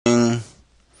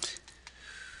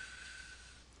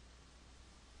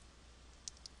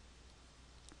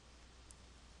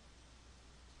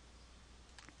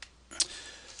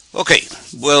Okay,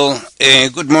 well,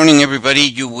 good morning, everybody.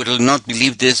 You will not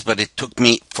believe this, but it took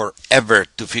me forever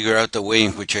to figure out a way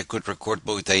in which I could record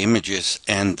both the images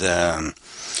and the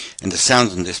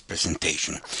sound in this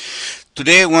presentation.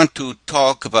 Today, I want to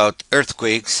talk about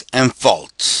earthquakes and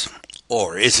faults.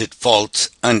 Or is it faults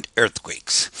and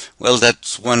earthquakes? Well,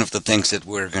 that's one of the things that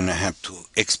we're going to have to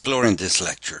explore in this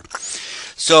lecture.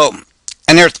 So,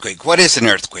 an earthquake. What is an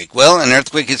earthquake? Well, an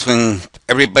earthquake is when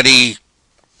everybody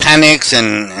panics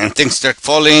and things start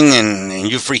falling and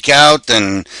you freak out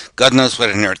and God knows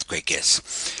what an earthquake is.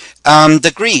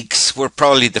 The Greeks were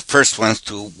probably the first ones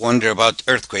to wonder about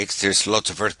earthquakes. There's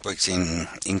lots of earthquakes in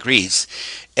Greece.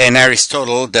 And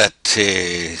Aristotle, that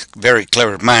very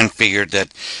clever man, figured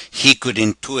that he could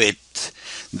intuit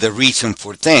the reason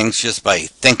for things just by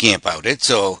thinking about it.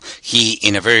 So he,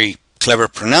 in a very clever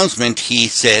pronouncement, he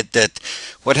said that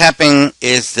what happened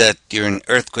is that during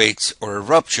earthquakes or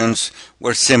eruptions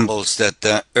were symbols that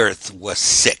the earth was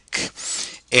sick.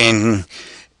 And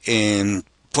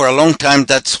for a long time,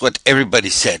 that's what everybody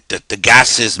said, that the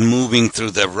gases moving through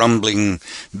the rumbling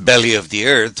belly of the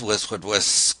earth was what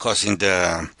was causing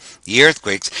the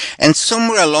earthquakes. And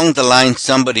somewhere along the line,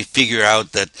 somebody figured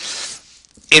out that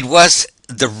it was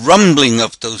the rumbling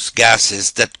of those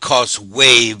gases that caused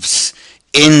waves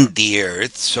in the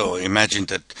earth. So imagine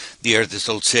that the earth is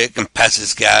all sick and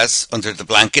passes gas under the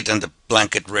blanket and the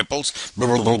blanket ripples. And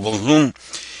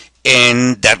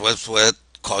that was what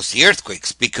caused the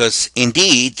earthquakes, because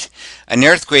indeed an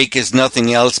earthquake is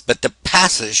nothing else but the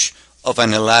passage of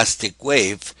an elastic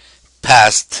wave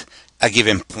past a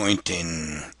given point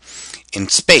in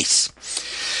space.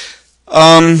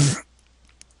 Now,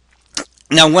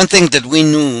 one thing that we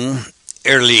knew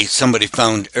somebody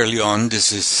found early on,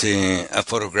 this is a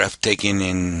photograph taken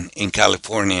in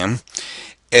California,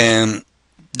 that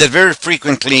very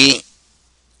frequently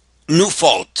new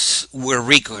faults were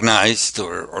recognized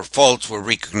or faults were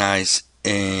recognized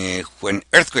when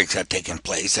earthquakes had taken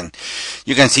place. And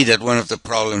you can see that one of the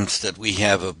problems that we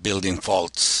have of building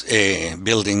faults,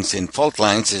 buildings in fault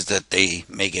lines, is that they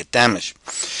may get damaged.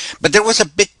 But there was a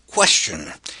big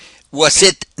question. Was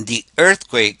it the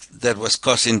earthquake that was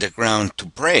causing the ground to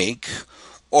break,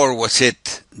 or was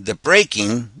it the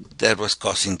breaking that was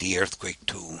causing the earthquake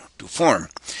to form?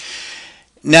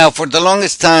 Now, for the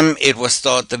longest time, it was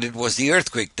thought that it was the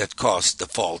earthquake that caused the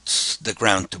faults, the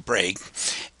ground to break.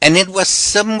 And it was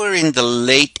somewhere in the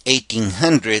late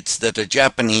 1800s that a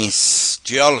Japanese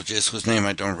geologist, whose name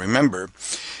I don't remember,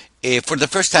 for the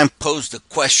first time posed the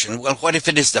question, well, what if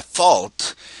it is the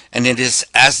fault, and it is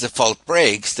as the fault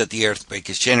breaks that the earthquake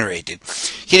is generated?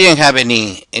 He didn't have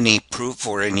any proof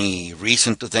or any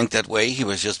reason to think that way. He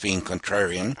was just being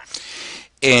contrarian.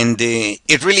 And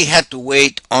it really had to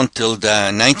wait until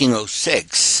the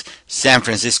 1906 San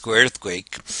Francisco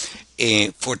earthquake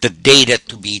for the data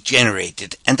to be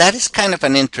generated. And that is kind of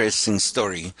an interesting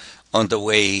story on the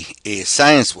way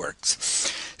science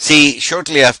works. See,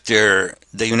 shortly after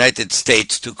the United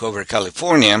States took over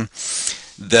California,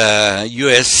 the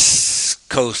U.S.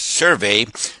 Coast Survey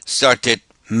started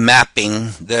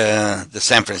mapping the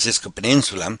San Francisco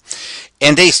Peninsula,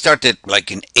 and they started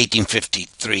like in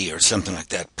 1853 or something like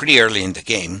that, pretty early in the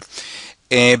game.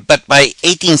 But by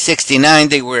 1869,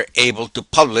 they were able to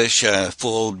publish a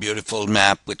full, beautiful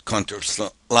map with contour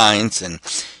lines, and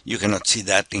you cannot see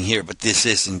that in here, but this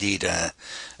is indeed a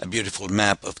beautiful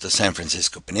map of the San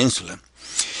Francisco Peninsula.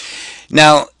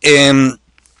 Now,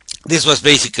 this was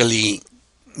basically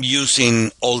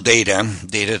using old data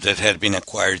that had been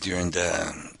acquired during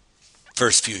the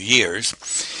first few years.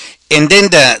 And then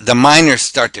the miners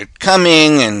started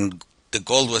coming, and the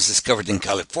gold was discovered in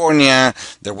California.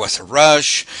 There was a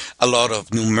rush. A lot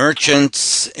of new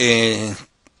merchants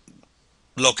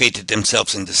located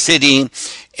themselves in the city,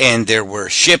 and there were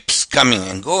ships coming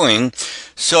and going.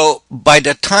 So by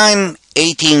the time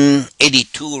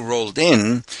 1882 rolled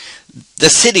in, the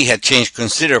city had changed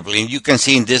considerably. You can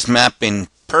see in this map in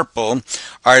purple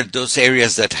are those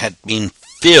areas that had been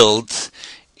filled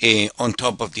on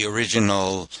top of the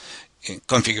original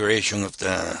configuration of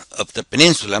the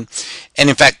peninsula. And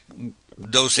in fact,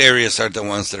 those areas are the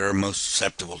ones that are most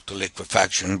susceptible to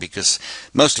liquefaction, because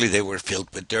mostly they were filled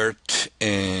with dirt,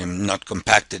 not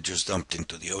compacted, just dumped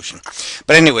into the ocean.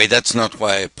 But anyway, that's not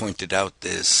why I pointed out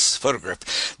this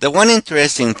photograph. The one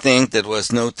interesting thing that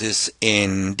was noticed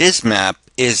in this map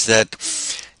is that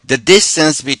the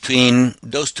distance between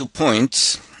those 2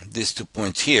 points, these 2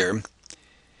 points here,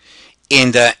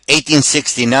 in the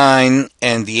 1869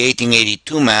 and the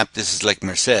 1882 map, this is Lake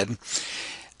Merced,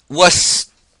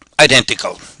 was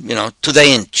identical, to the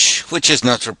inch, which is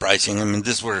not surprising. I mean,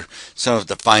 these were some of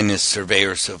the finest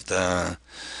surveyors of the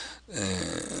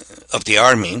of the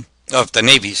Army, of the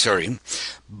Navy, sorry.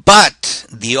 But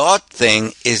the odd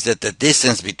thing is that the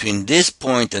distance between this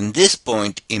point and this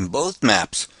point in both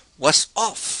maps was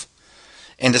off.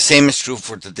 And the same is true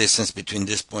for the distance between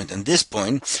this point and this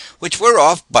point, which were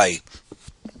off by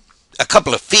a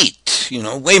couple of feet,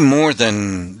 way more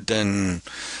than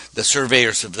the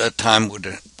surveyors of that time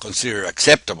would consider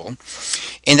acceptable.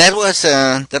 And that was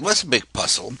a big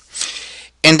puzzle.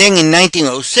 And then in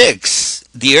 1906,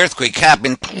 the earthquake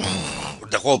happened.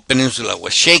 The whole peninsula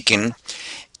was shaken,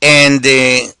 and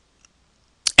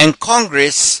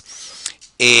Congress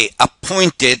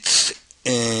appointed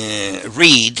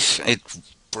Reed, I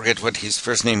forget what his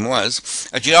first name was,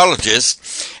 a geologist,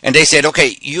 and they said,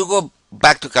 okay, you go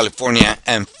back to California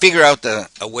and figure out a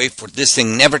way for this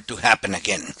thing never to happen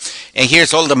again. And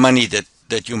here's all the money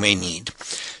that you may need.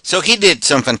 So he did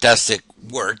some fantastic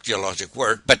work, geologic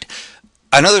work, but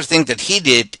another thing that he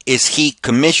did is he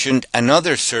commissioned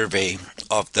another survey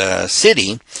of the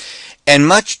city, and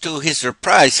much to his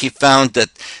surprise, he found that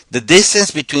the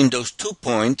distance between those 2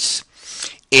 points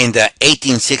in the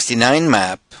 1869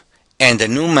 map and the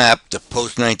new map, the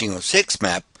post-1906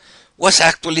 map, was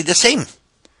actually the same,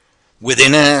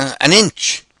 within an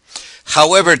inch.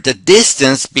 However, the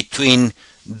distance between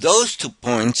those 2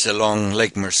 points along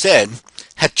Lake Merced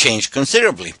had changed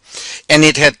considerably. And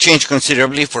it had changed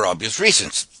considerably for obvious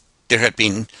reasons. There had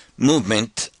been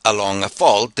movement along a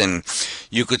fault, and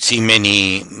you could see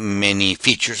many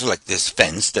features like this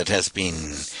fence that has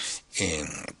been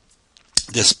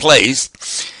displaced.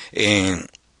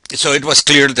 So it was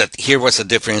clear that here was a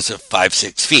difference of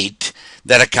 5-6 feet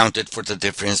that accounted for the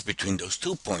difference between those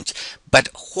 2 points. But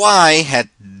why had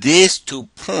these 2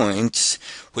 points,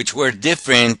 which were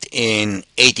different in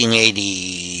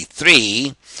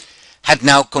 1883, had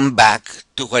now come back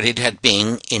to what it had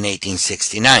been in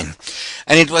 1869?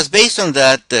 And it was based on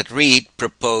that Reed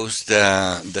proposed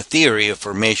the theory of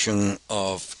formation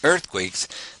of earthquakes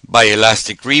by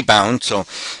elastic rebound. So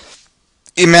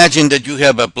imagine that you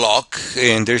have a block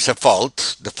and there's a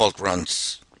fault. The fault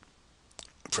runs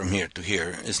from here to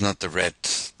here. It's not the red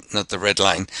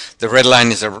line. The red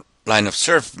line is a line of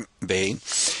survey,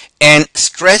 and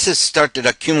stresses started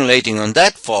accumulating on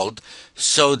that fault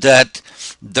so that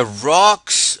the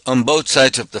rocks on both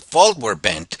sides of the fault were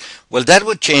bent. Well, that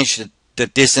would change the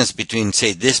distance between,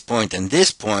 say, this point and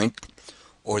this point,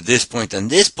 or this point and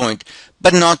this point,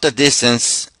 but not the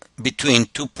distance between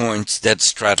 2 points that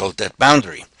straddled that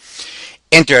boundary.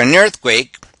 Enter an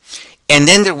earthquake, and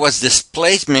then there was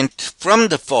displacement from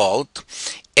the fault,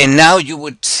 and now you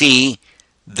would see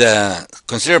the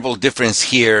considerable difference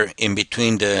here in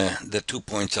between the 2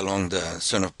 points along the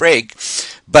zone of break,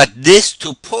 but these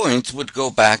 2 points would go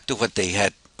back to what they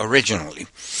had originally.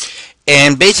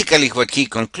 And basically what he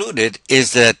concluded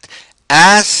is that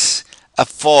as a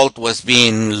fault was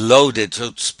being loaded,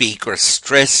 so to speak, or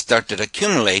stress started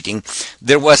accumulating,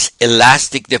 there was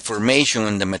elastic deformation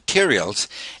in the materials,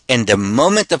 and the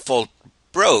moment the fault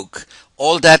broke,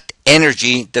 all that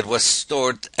energy that was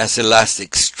stored as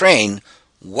elastic strain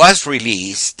was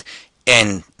released,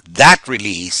 and that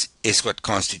release is what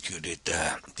constituted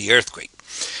the earthquake.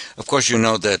 Of course, you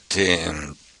know that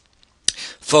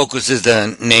focus is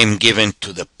the name given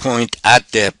to the point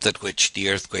at depth at which the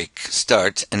earthquake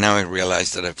starts, and now I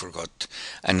realize that I forgot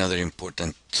another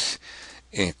important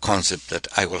concept that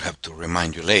I will have to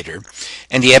remind you later.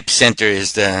 And the epicenter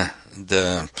is the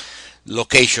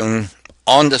location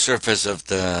on the surface of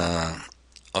the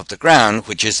ground,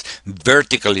 which is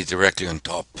vertically directly on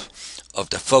top of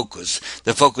the focus.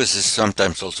 The focus is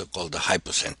sometimes also called the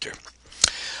hypocenter.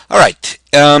 All right,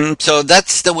 so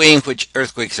that's the way in which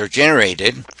earthquakes are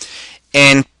generated,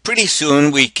 and pretty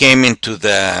soon we came into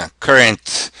the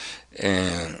current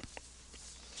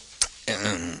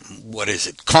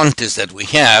contest that we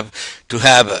have to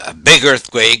have a big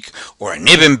earthquake, or an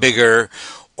even bigger,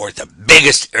 or the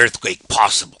biggest earthquake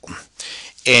possible.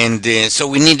 And so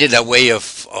we needed a way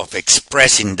of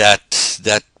expressing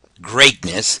that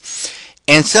greatness.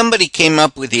 And somebody came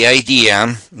up with the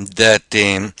idea that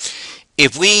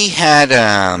if we had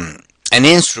an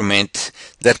instrument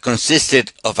that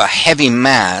consisted of a heavy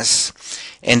mass,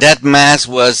 and that mass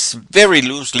was very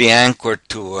loosely anchored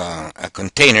to a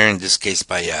container, in this case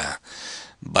by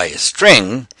a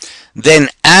string, then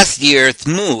as the earth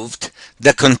moved,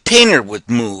 the container would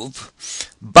move,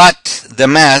 but the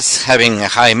mass, having a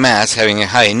high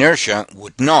inertia,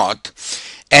 would not.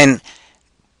 And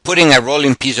putting a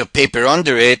rolling piece of paper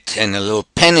under it and a little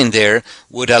pen in there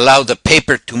would allow the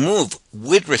paper to move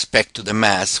with respect to the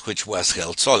mass, which was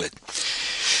held solid.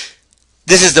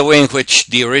 This is the way in which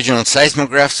the original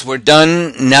seismographs were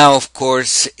done. Now, of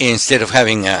course, instead of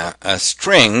having a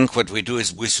string, what we do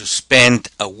is we suspend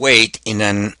a weight in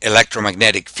an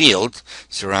electromagnetic field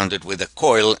surrounded with a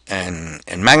coil and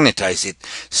magnetize it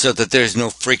so that there is no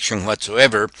friction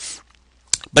whatsoever.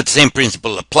 But the same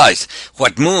principle applies.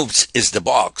 What moves is the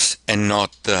box and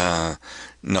not the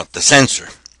sensor.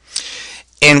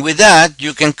 And with that,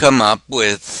 you can come up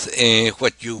with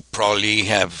what you probably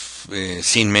have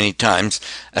seen many times,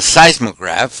 a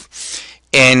seismograph.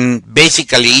 And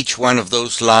basically each one of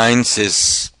those lines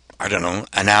is, I don't know,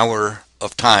 an hour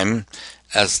of time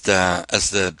as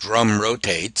the drum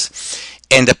rotates.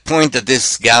 And the point that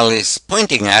this gal is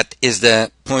pointing at is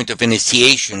the point of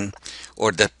initiation,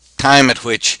 or the time at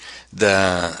which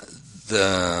the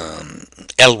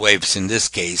L waves in this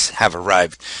case have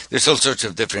arrived. There's all sorts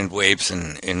of different waves,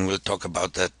 and we'll talk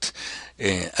about that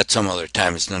at some other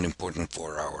time. It's not important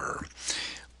for our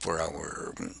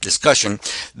discussion.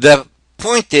 The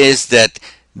point is that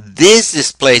this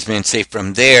displacement, say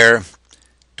from there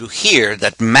to here,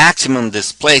 that maximum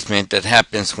displacement that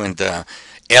happens when the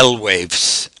L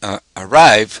waves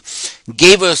arrive,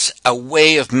 gave us a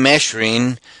way of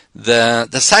measuring the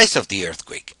size of the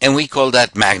earthquake, and we call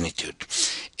that magnitude.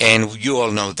 And you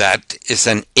all know that is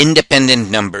an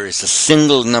independent number, it's a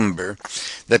single number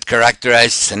that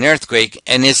characterizes an earthquake,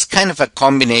 and is kind of a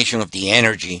combination of the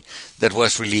energy that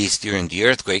was released during the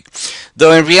earthquake.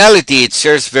 Though in reality it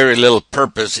serves very little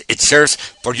purpose. It serves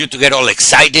for you to get all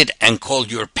excited and call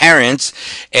your parents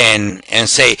and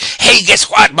say, hey, guess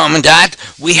what, Mom and Dad?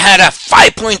 We had a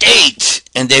 5.8.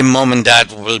 And then Mom and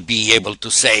Dad will be able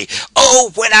to say,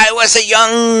 oh, when I was a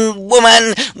young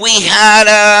woman, we had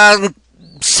a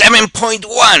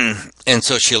 7.1. And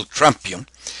so she'll trump you.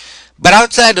 But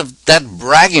outside of that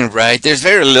bragging right, there's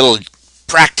very little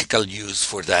practical use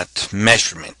for that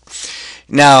measurement.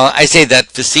 Now, I say that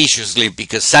facetiously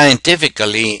because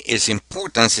scientifically it's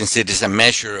important, since it is a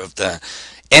measure of the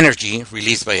energy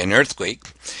released by an earthquake.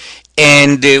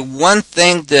 And one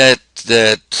thing that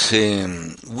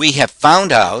we have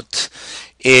found out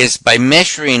is by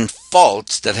measuring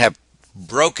faults that have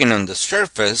broken on the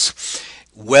surface,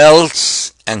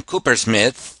 Wells and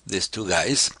Coopersmith, these two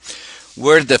guys,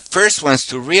 were the first ones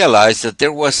to realize that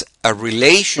there was a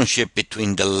relationship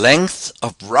between the length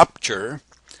of rupture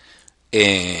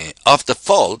of the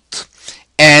fault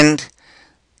and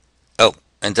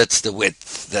that's the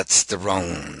width. That's the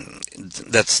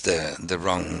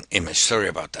wrong image. Sorry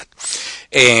about that.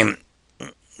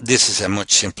 This is a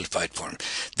much simplified form.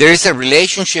 There is a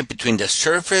relationship between the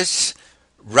surface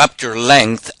rupture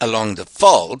length along the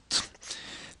fault,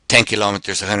 10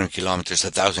 kilometers, 100 kilometers,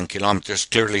 1,000 kilometers.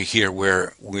 Clearly here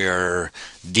we're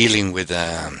dealing with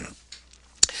a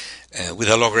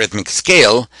logarithmic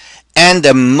scale, and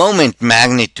the moment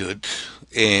magnitude,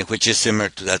 which is similar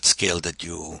to that scale that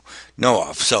you know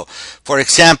of. So, for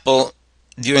example,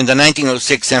 during the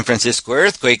 1906 San Francisco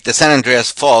earthquake, the San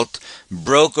Andreas Fault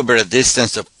broke over a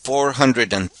distance of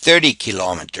 430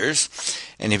 kilometers.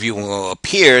 And if you go up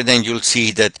here, then you'll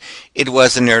see that it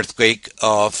was an earthquake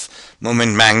of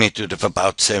moment magnitude of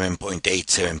about 7.8,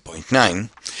 7.9.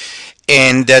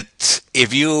 And that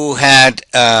if you had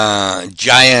a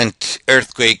giant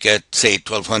earthquake at, say,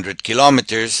 1,200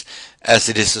 kilometers, as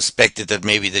it is suspected that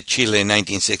maybe the Chile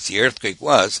 1960 earthquake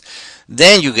was,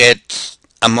 then you get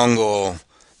a Mongo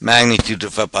magnitude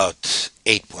of about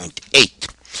 8.8.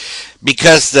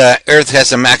 Because the Earth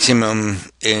has a maximum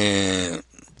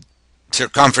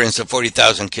circumference of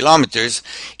 40,000 kilometers,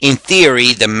 in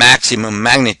theory, the maximum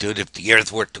magnitude, if the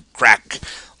Earth were to crack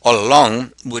all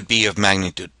along, would be of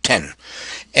magnitude 10.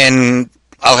 And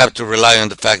I'll have to rely on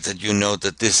the fact that you know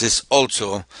that this is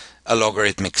also a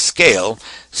logarithmic scale,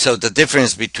 so the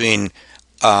difference between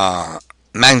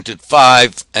magnitude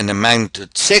 5 and a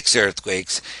magnitude 6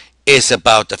 earthquakes is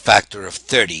about a factor of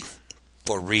 30,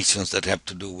 for reasons that have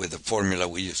to do with the formula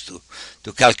we use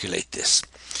to calculate this.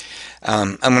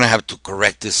 I'm going to have to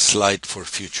correct this slide for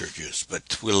future use,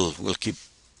 but we'll keep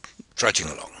trudging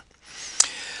along.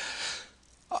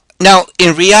 Now,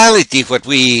 in reality, what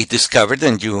we discovered,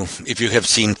 and if you have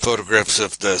seen photographs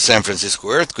of the San Francisco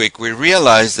earthquake, we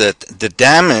realized that the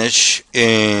damage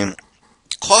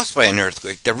caused by an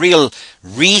earthquake, the real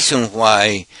reason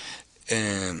why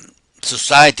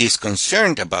society is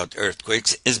concerned about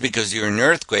earthquakes, is because during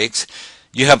earthquakes,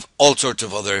 you have all sorts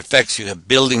of other effects. You have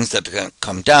buildings that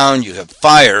come down, you have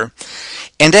fire,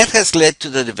 and that has led to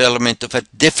the development of a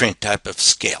different type of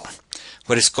scale,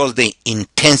 what is called the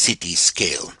intensity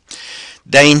scale.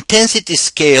 The intensity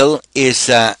scale is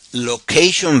a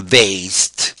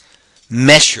location-based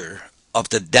measure of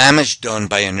the damage done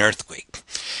by an earthquake.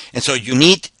 And so you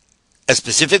need a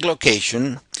specific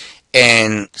location,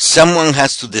 and someone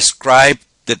has to describe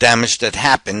the damage that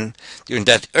happened during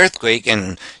that earthquake,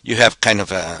 and you have kind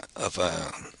of a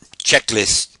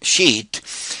checklist sheet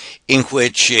in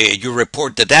which you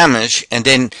report the damage, and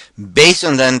then based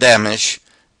on that damage,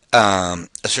 a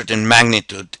certain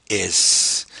magnitude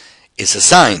is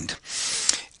assigned.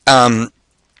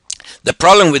 The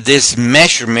problem with this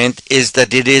measurement is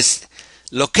that it is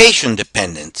location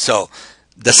dependent. So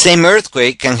the same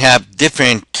earthquake can have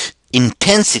different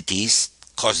intensities,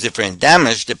 cause different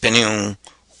damage depending on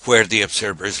where the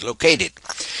observer is located.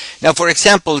 Now, for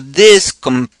example, this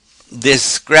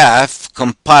graph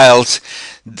compiles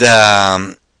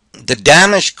the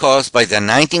damage caused by the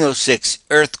 1906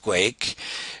 earthquake,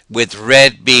 with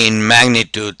red being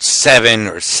magnitude 7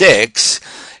 or 6,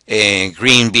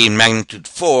 green being magnitude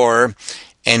 4,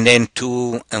 and then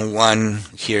 2 and 1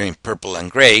 here in purple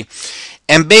and gray.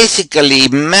 And basically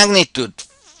magnitude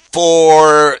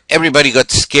 4, everybody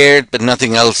got scared, but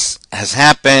nothing else has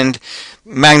happened.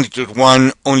 Magnitude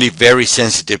 1, only very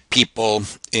sensitive people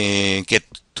get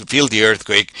to feel the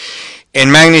earthquake.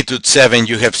 And magnitude 7,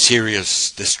 you have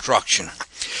serious destruction.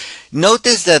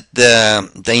 Notice that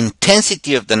the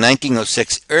intensity of the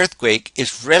 1906 earthquake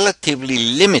is relatively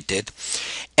limited,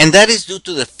 and that is due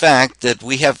to the fact that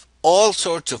we have all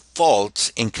sorts of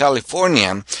faults in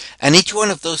California, and each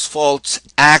one of those faults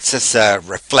acts as a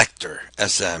reflector,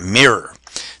 as a mirror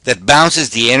that bounces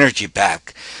the energy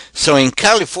back. So in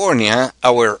California,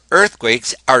 our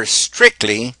earthquakes are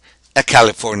strictly a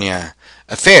California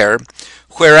affair,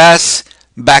 whereas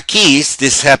back east,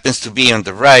 this happens to be on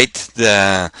the right,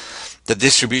 the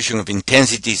distribution of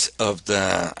intensities of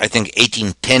the, I think,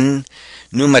 1810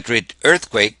 New Madrid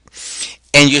earthquake.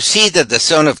 And you see that the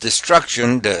zone of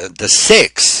destruction, the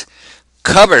 6,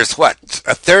 covers what?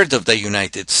 A third of the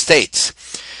United States.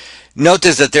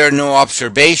 Notice that there are no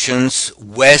observations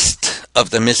west of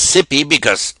the Mississippi,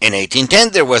 because in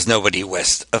 1810 there was nobody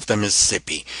west of the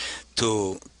Mississippi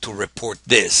to report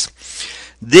this.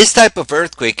 This type of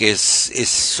earthquake is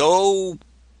so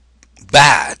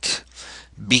bad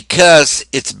because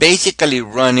it's basically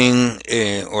running,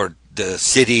 or the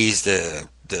cities, the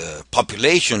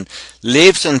population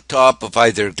lives on top of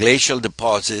either glacial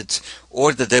deposits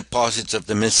or the deposits of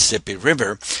the Mississippi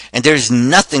River, and there's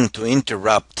nothing to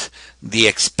interrupt the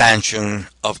expansion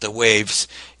of the waves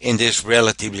in these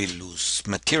relatively loose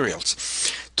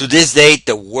materials. To this date,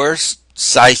 the worst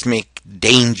seismic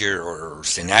danger or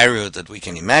scenario that we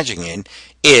can imagine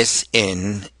is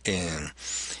in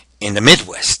the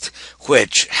Midwest,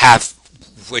 which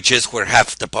is where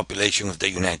half the population of the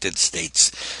United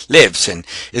States lives. And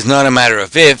it's not a matter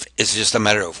of if, it's just a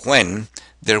matter of when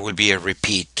there will be a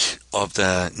repeat of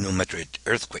the New Madrid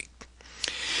earthquake.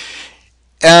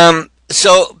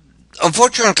 So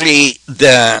unfortunately,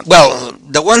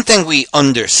 the one thing we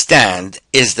understand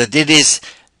is that it is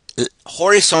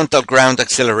horizontal ground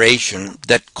acceleration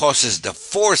that causes the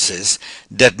forces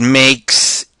that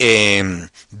makes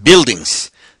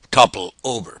buildings topple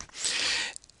over.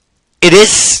 It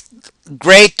is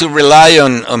great to rely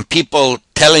on people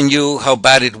telling you how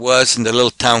bad it was in the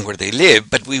little town where they live,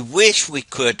 but we wish we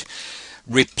could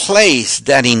replace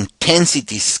that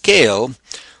intensity scale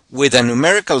with a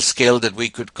numerical scale that we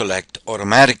could collect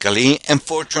automatically. And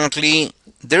fortunately,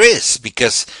 there is,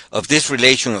 because of this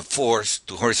relation of force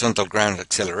to horizontal ground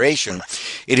acceleration.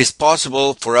 It is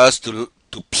possible for us to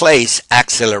place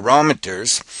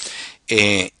accelerometers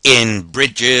in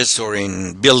bridges or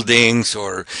in buildings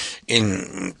or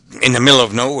in the middle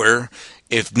of nowhere,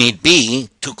 if need be,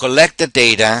 to collect the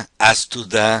data as to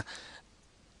the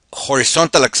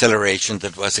horizontal acceleration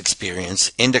that was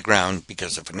experienced in the ground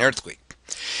because of an earthquake.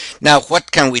 Now,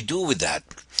 what can we do with that?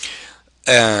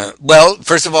 Well,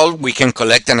 first of all, we can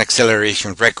collect an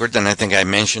acceleration record, and I think I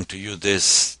mentioned to you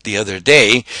this the other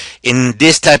day. In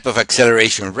this type of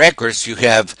acceleration records, you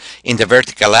have in the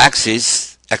vertical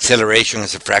axis acceleration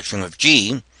as a fraction of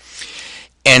g,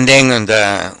 and then on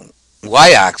the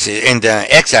y-axis, in the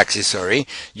x-axis, sorry,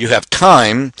 you have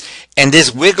time, and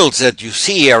these wiggles that you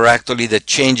see are actually the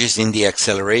changes in the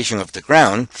acceleration of the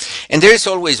ground, and there is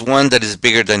always one that is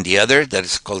bigger than the other. That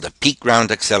is called a peak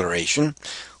ground acceleration,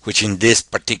 which in this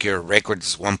particular record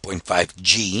is 1.5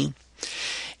 g.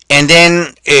 And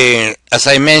then, as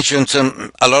I mentioned,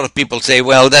 a lot of people say,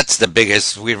 well, that's the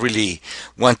biggest. We really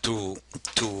want to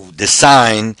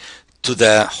design to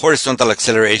the horizontal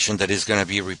acceleration that is going to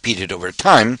be repeated over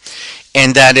time,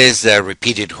 and that is the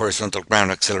repeated horizontal ground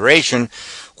acceleration,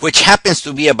 which happens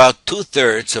to be about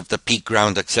 2/3 of the peak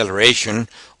ground acceleration,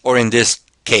 or in this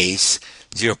case,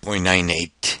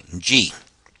 0.98 g.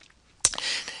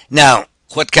 Now,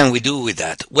 what can we do with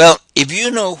that? Well, if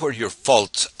you know where your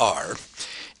faults are,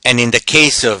 and in the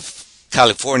case of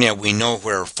California, we know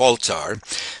where our faults are.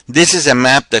 This is a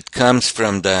map that comes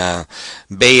from the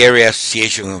Bay Area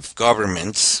Association of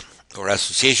Governments, or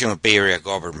Association of Bay Area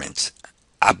Governments,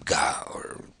 ABGA,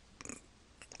 or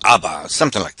ABA,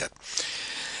 something like that,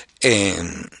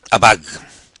 ABAG.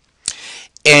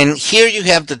 And here you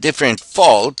have the different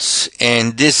faults,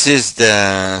 and this is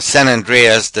the San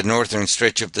Andreas, the northern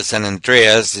stretch of the San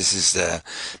Andreas. This is the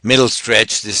middle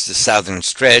stretch. This is the southern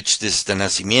stretch. This is the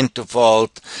Nacimiento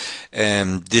Fault.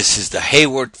 This is the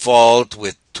Hayward Fault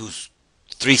with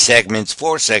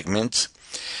 4 segments.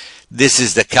 This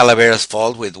is the Calaveras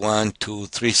Fault with 1, 2,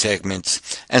 3 segments,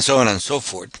 and so on and so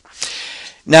forth.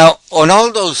 Now, on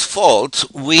all those faults,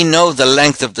 we know the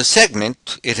length of the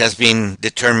segment. It has been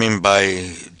determined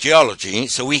by geology,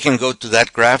 so we can go to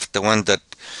that graph, the one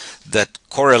that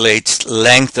correlates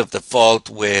length of the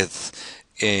fault with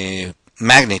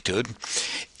magnitude.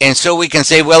 And so we can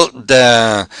say, well,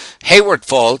 the Hayward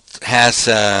Fault has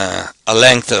a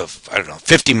length of,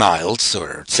 50 miles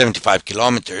or 75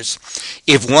 kilometers.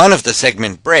 If one of the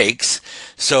segment breaks,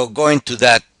 so going to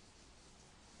that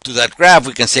graph,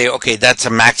 we can say, okay, that's a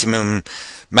maximum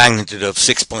magnitude of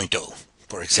 6.0,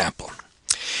 for example.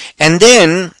 And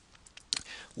then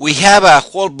we have a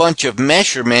whole bunch of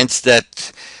measurements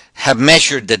that have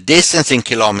measured the distance in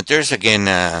kilometers, again,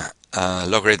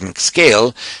 logarithmic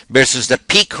scale, versus the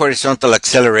peak horizontal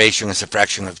acceleration as a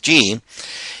fraction of g.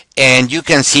 And you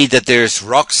can see that there's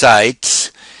rock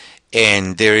sites,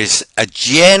 and there is a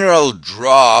general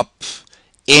drop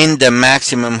in the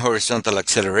maximum horizontal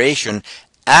acceleration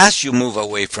as you move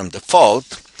away from the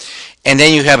fault. And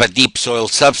then you have a deep soil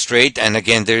substrate, and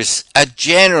again there's a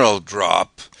general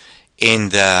drop in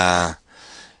the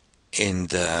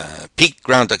peak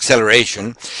ground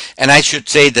acceleration. And I should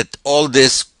say that all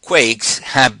these quakes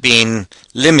have been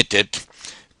limited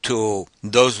to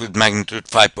those with magnitude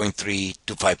 5.3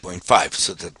 to 5.5,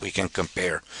 so that we can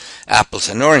compare apples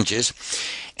and oranges.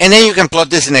 And then you can plot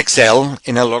this in Excel,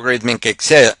 in a logarithmic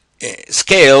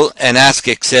scale, and ask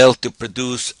Excel to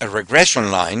produce a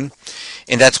regression line.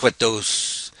 And that's what the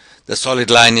solid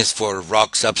line is for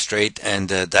rock substrate, and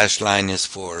the dashed line is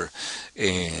for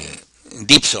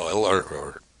deep soil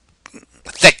or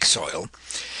thick soil.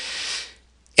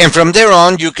 And from there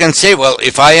on, you can say, well,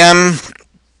 if I am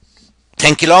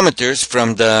 10 kilometers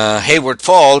from the Hayward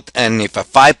Fault, and if a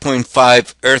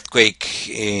 5.5 earthquake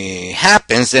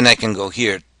happens, then I can go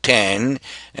here 10,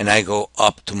 and I go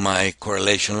up to my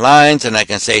correlation lines, and I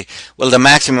can say, well, the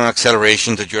maximum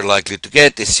acceleration that you're likely to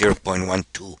get is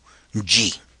 0.12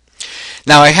 g.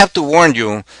 Now, I have to warn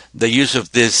you, the use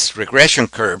of these regression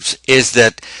curves is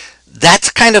that that's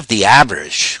kind of the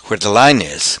average where the line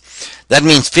is. That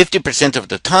means 50% of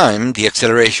the time the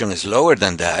acceleration is lower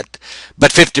than that,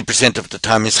 but 50% of the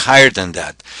time is higher than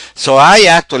that. So I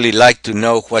actually like to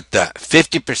know what the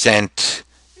 50%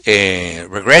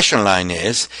 regression line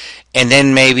is, and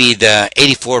then maybe the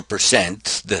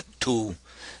 84%, the 2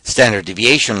 standard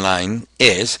deviation line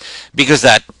is, because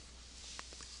that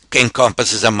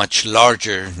encompasses a much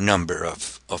larger number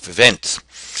of events.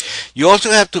 You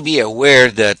also have to be aware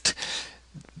that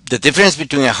the difference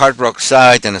between a hard rock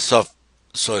site and a soft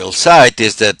soil site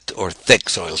is that, or thick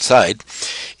soil site,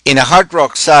 in a hard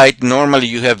rock site, normally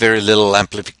you have very little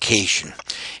amplification,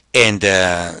 and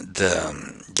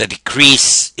the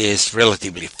decrease is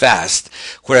relatively fast.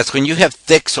 Whereas when you have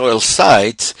thick soil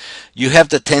sites, you have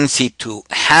the tendency to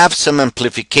have some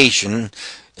amplification.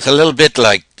 It's a little bit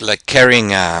like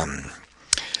carrying a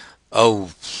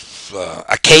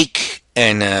cake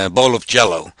and a bowl of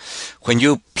Jell-O. When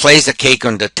you place a cake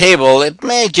on the table, it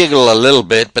may jiggle a little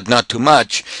bit, but not too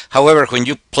much. However, when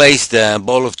you place the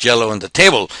bowl of Jell-O on the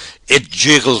table, it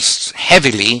jiggles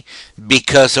heavily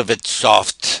because of its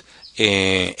soft,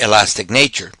 elastic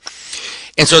nature.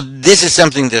 And so this is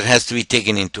something that has to be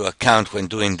taken into account when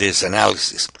doing this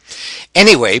analysis.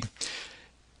 Anyway,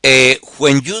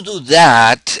 when you do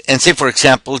that, and say, for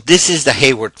example, this is the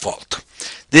Hayward Fault.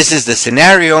 This is the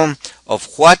scenario of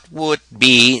what would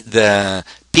be the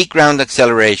peak ground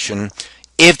acceleration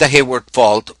if the Hayward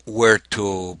Fault were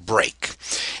to break.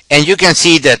 And you can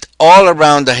see that all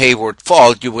around the Hayward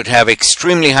Fault you would have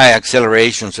extremely high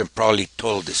accelerations and probably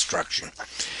total destruction.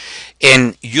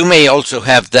 And you may also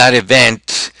have that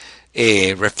event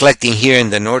reflecting here in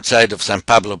the north side of San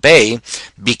Pablo Bay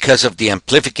because of the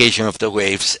amplification of the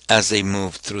waves as they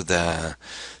move through the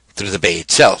bay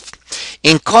itself.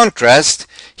 In contrast,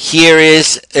 here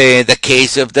is the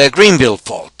case of the Greenville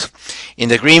Fault. In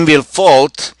the Greenville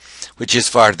Fault, which is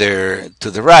farther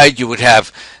to the right, you would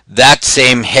have that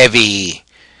same heavy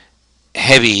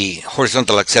heavy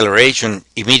horizontal acceleration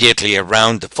immediately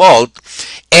around the fault,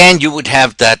 and you would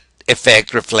have that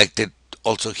effect reflected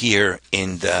also here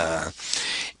in the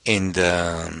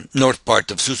north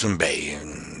part of Suisun Bay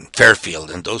and Fairfield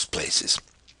and those places.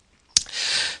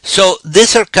 So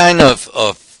these are kind of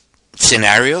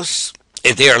scenarios.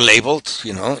 They are labeled,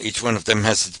 each one of them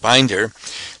has its binder.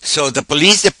 So the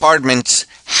police departments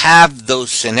have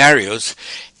those scenarios,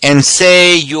 and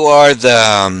say you are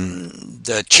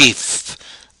the chief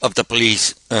of the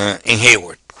police in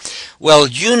Hayward. Well,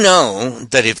 you know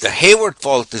that if the Hayward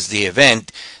fault is the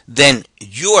event, then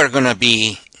you are going to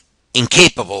be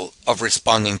incapable of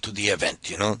responding to the event.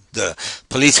 The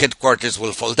police headquarters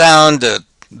will fall down,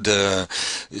 the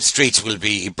streets will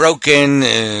be broken,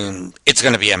 and it's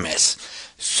going to be a mess.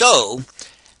 So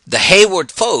the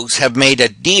Hayward folks have made a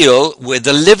deal with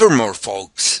the Livermore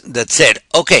folks that said,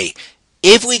 okay,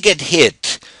 if we get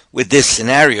hit with this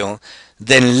scenario,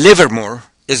 then Livermore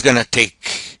is going to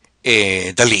take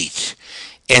the lead.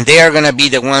 And they are going to be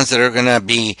the ones that are going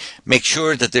to make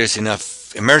sure that there's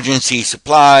enough emergency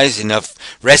supplies, enough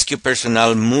rescue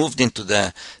personnel moved into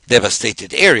the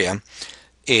devastated area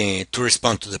to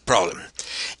respond to the problem.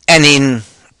 And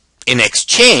in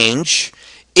exchange,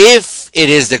 if it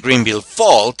is the Greenville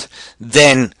fault,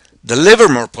 then the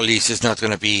Livermore police is not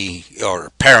going to be,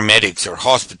 or paramedics or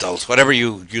hospitals, whatever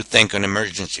you think an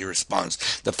emergency response,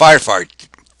 the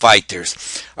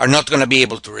firefighters are not going to be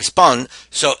able to respond.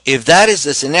 So if that is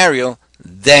the scenario,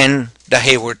 then the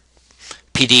Hayward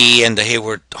PD and the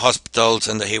Hayward hospitals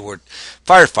and the Hayward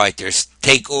firefighters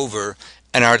take over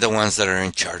and are the ones that are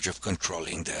in charge of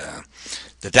controlling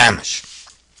the damage.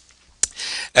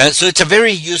 So it's a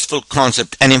very useful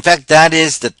concept, and in fact that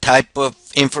is the type of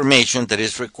information that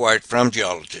is required from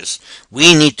geologists.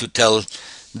 We need to tell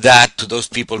that to those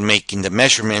people making the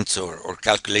measurements or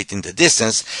calculating the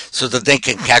distance so that they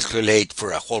can calculate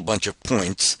for a whole bunch of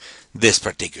points this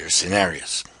particular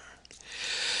scenarios.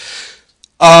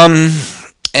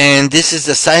 And this is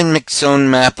the seismic zone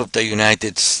map of the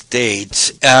United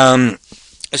States.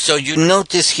 So you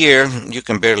notice here, you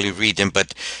can barely read them,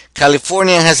 but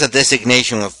California has a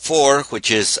designation of 4, which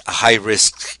is a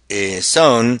high-risk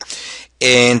zone.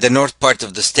 In the north part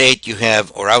of the state, you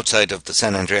have, or outside of the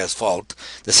San Andreas Fault,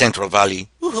 the Central Valley,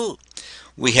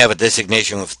 we have a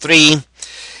designation of 3.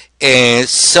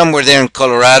 Somewhere there in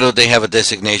Colorado, they have a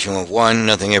designation of 1.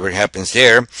 Nothing ever happens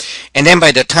there. And then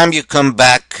by the time you come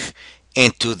back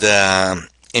into the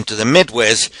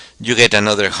Midwest, you get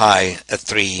another high, a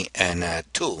 3 and a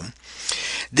 2.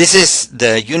 This is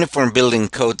the Uniform Building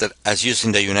Code that as used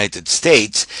in the United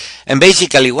States. And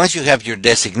basically, once you have your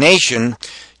designation,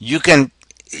 you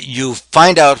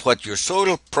find out what your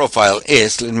soil profile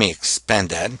is. Let me expand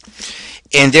that.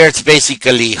 And there it's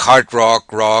basically hard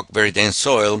rock, very dense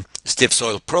soil, stiff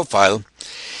soil profile.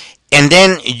 And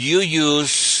then you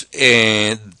use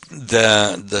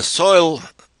the soil.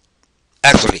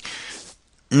 Actually,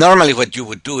 normally what you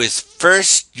would do is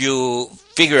first you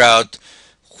figure out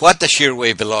what the shear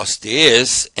wave velocity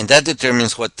is, and that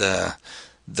determines what the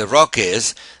rock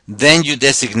is. Then you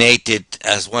designate it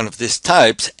as one of these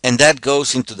types, and that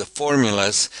goes into the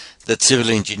formulas that civil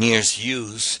engineers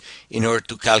use in order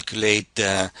to calculate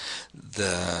the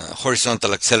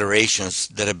horizontal accelerations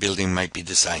that a building might be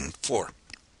designed for.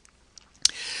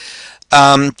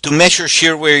 To measure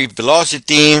shear wave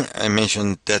velocity, I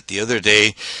mentioned that the other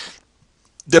day,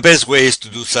 the best way is to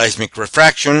do seismic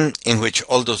refraction, in which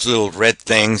all those little red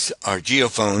things are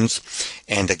geophones,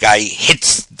 and the guy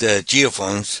hits the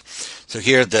geophones. So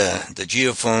here are the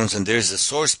geophones, and there's the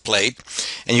source plate,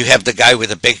 and you have the guy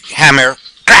with a big hammer,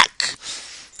 crack!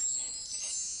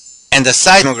 And the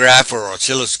seismograph or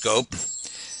oscilloscope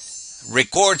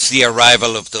records the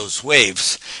arrival of those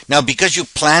waves. Now, because you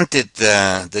planted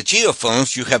the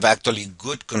geophones, you have actually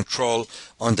good control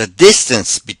on the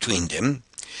distance between them.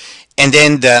 And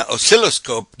then the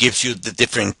oscilloscope gives you the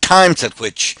different times at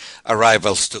which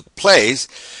arrivals took place.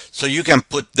 So you can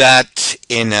put that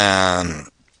in a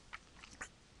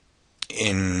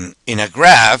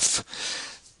graph,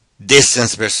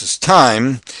 distance versus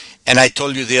time. And I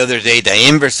told you the other day the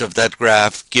inverse of that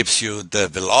graph gives you the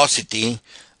velocity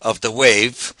of the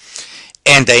wave,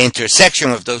 and the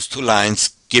intersection of those two lines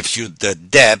gives you the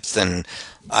depth. And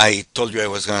I told you I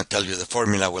was going to tell you the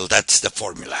formula. Well, that's the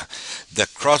formula. The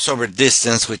crossover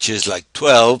distance, which is like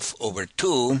 12 over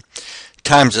 2,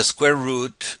 times the square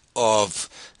root of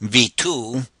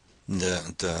V2,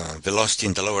 the velocity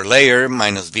in the lower layer,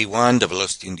 minus V1, the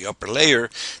velocity in the upper layer,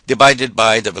 divided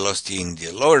by the velocity in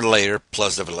the lower layer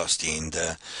plus the velocity in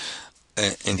the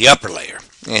upper layer.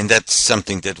 And that's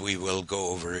something that we will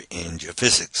go over in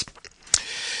geophysics.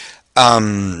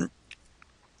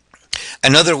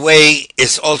 Another way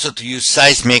is also to use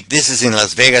seismic. This is in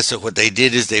Las Vegas, so what they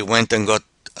did is they went and got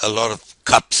a lot of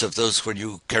cups of those where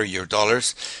you carry your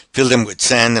dollars, fill them with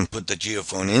sand and put the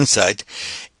geophone inside.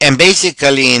 And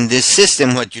basically in this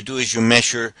system what you do is you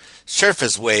measure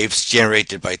surface waves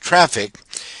generated by traffic,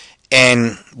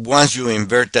 and once you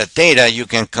invert that data you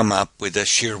can come up with a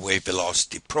shear wave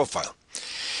velocity profile.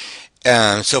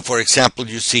 So for example,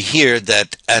 you see here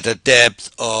that at a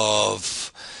depth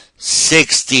of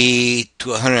 60 to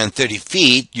 130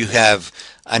 feet you have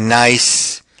a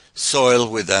nice soil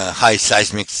with a high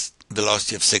seismic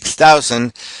velocity of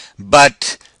 6,000,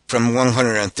 but from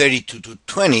 130 to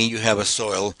 220 you have a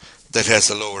soil that has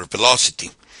a lower velocity.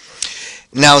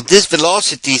 Now this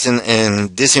velocities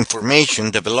and this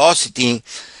information, the velocity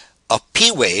of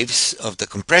P waves, of the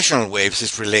compressional waves,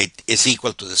 is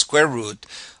equal to the square root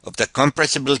of the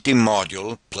compressibility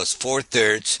module plus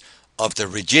 4/3 of the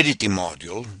rigidity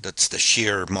module, that's the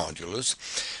shear modulus,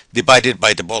 divided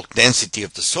by the bulk density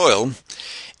of the soil,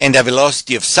 and the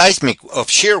velocity of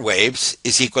shear waves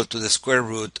is equal to the square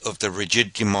root of the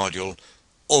rigidity module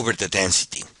over the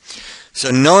density.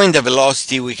 So knowing the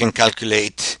velocity, we can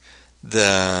calculate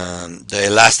the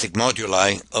elastic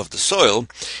moduli of the soil,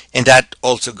 and that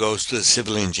also goes to the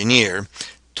civil engineer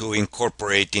to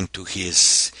incorporate into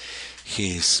his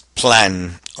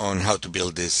plan on how to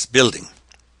build this building.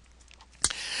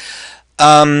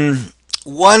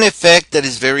 One effect that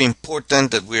is very important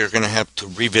that we're going to have to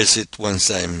revisit once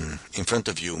I'm in front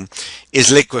of you is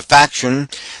liquefaction.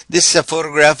 This is a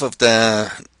photograph of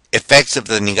the effects of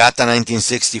the Niigata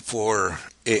 1964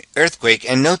 earthquake,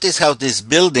 and notice how these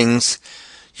buildings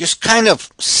just kind of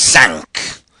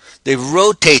sank. They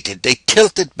rotated, they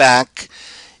tilted back,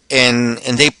 and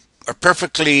they are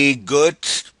perfectly good.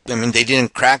 I mean, they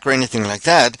didn't crack or anything like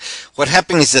that. What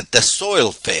happened is that the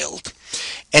soil failed.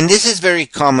 And this is very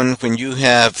common when you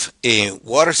have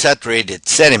water-saturated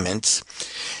sediments.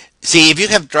 See, if you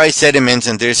have dry sediments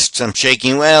and there's some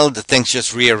shaking, well, the things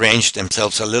just rearrange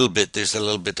themselves a little bit. There's a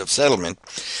little bit of settlement.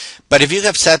 But if you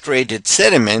have saturated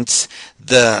sediments,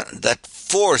 that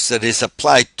force that is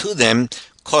applied to them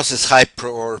causes high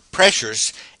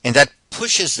pressures, and that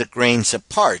pushes the grains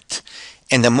apart.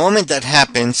 And the moment that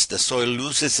happens, the soil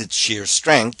loses its shear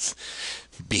strength,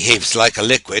 behaves like a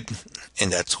liquid,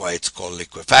 and that's why it's called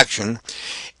liquefaction,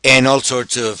 and all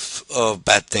sorts of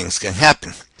bad things can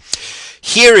happen.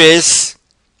 Here is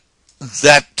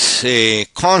that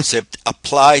concept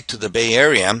applied to the Bay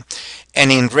Area,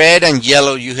 and in red and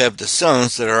yellow you have the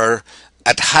zones that are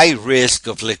at high risk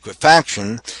of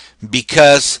liquefaction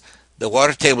because the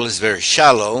water table is very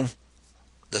shallow,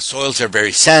 the soils are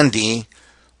very sandy,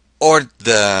 or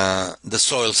the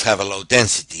soils have a low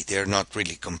density. They're not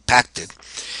really compacted.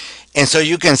 And so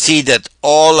you can see that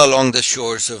all along the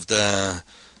shores of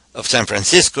San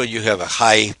Francisco you have a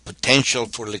high potential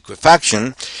for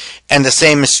liquefaction, and the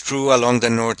same is true along the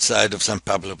north side of San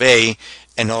Pablo Bay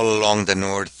and all along the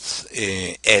north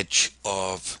edge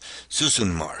of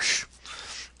Suisun Marsh.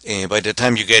 By the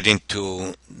time you get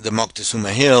into the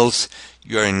Moctezuma Hills,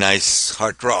 you're in nice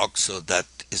hard rock, so that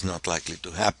is not likely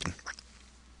to happen.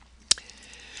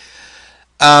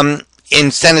 In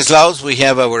Stanislaus, we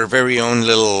have our very own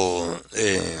little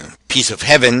piece of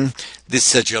heaven. This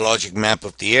is a geologic map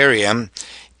of the area.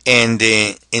 And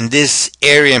in this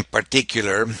area in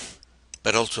particular,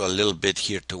 but also a little bit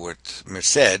here toward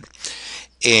Merced,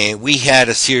 we had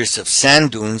a series of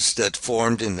sand dunes that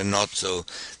formed in the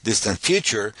not-so-distant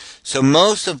future. So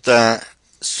most of the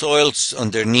soils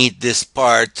underneath this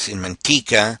part in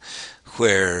Manteca,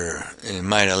 where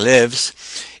Mayra lives,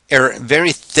 are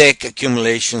very thick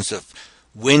accumulations of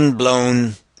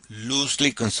wind-blown,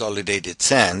 loosely consolidated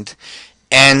sand,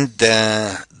 and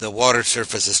the water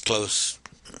surface is close,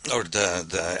 or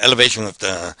the elevation of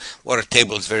the water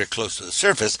table is very close to the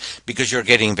surface because you're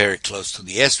getting very close to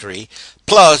the estuary,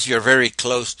 plus you're very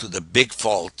close to the big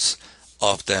faults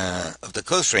of the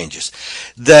coast ranges.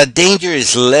 The danger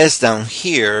is less down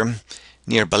here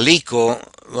near Balico.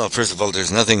 Well, first of all,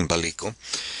 there's nothing in Balico.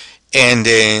 And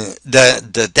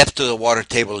the depth of the water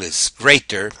table is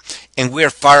greater, and we're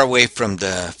far away from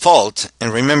the fault.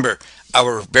 And remember,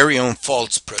 our very own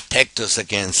faults protect us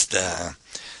against the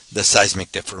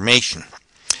seismic deformation.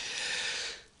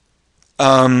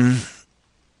 Now,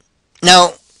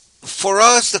 for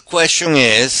us, the question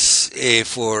is,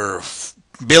 for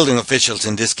building officials,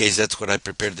 in this case, that's what I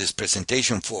prepared this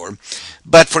presentation for,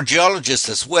 but for geologists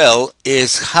as well,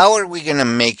 is how are we going to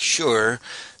make sure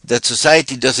that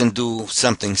society doesn't do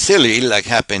something silly like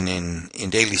happened in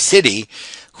Daly City,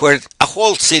 where a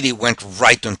whole city went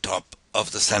right on top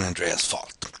of the San Andreas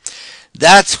Fault.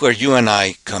 That's where you and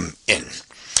I come in.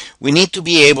 we need to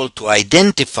be able to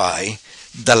identify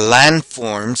the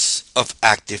landforms of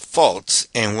active faults.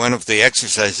 And one of the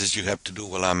exercises you have to do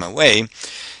while I'm away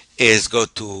is go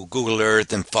to Google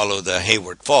Earth and follow the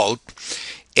Hayward Fault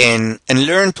and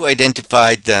learn to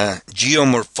identify the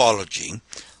geomorphology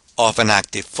of an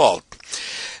active fault.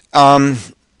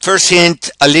 First hint,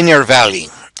 a linear valley.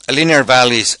 A linear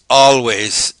valley is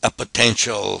always a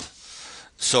potential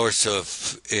source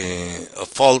of a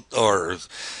fault, or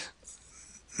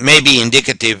maybe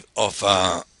indicative of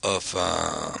a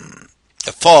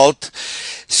fault.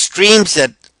 Streams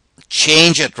that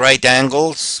change at right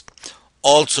angles,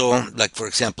 also, like for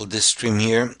example this stream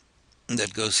here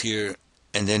that goes here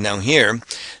and then down here,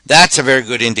 that's a very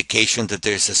good indication that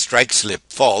there's a strike slip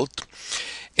fault.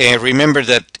 And remember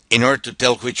that in order to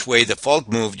tell which way the fault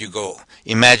moved, you go,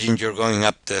 imagine you're going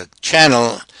up the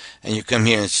channel and you come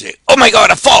here and say, oh my God,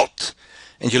 a fault!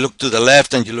 And you look to the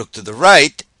left and you look to the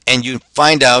right, and you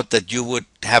find out that you would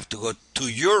have to go to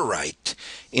your right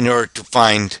in order to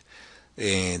find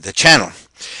the channel.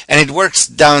 And it works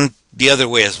down the other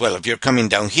way as well. If you're coming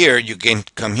down here, you can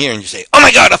come here and you say, oh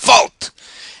my God, a fault!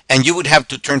 And you would have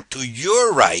to turn to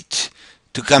your right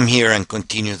to come here and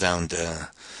continue down the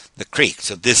creek.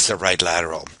 So this is a right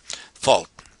lateral fault.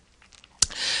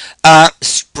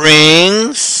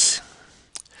 Springs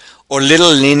or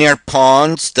little linear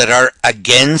ponds that are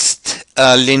against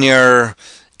a linear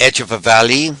edge of a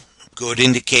valley, good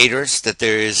indicators that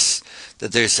there's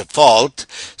a fault.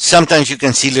 Sometimes you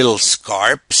can see little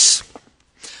scarps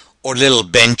or little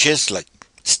benches like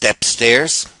step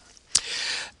stairs.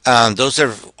 Those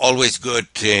are always good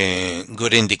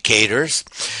indicators.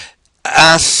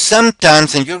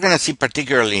 Sometimes, and you're going to see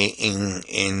particularly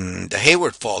in the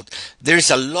Hayward Fault,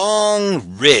 there's a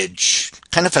long ridge,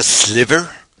 kind of a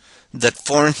sliver, that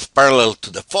forms parallel to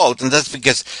the fault, and that's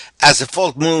because as the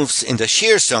fault moves in the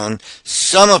shear zone,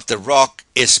 some of the rock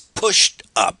is pushed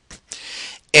up,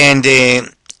 and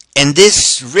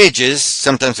these ridges,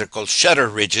 sometimes they're called shutter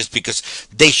ridges because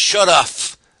they shut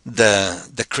off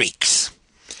the creeks,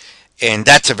 and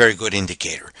that's a very good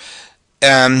indicator.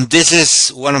 This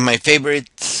is one of my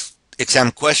favorite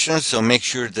exam questions, so make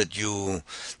sure that you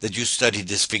study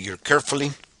this figure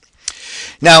carefully.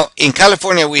 Now, in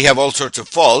California, we have all sorts of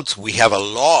faults. We have a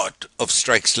lot of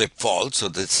strike slip faults, so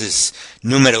this is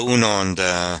numero uno on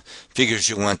the figures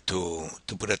you want to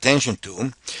put attention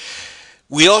to.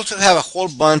 We also have a whole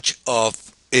bunch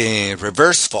of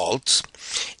reverse faults,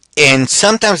 and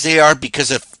sometimes they are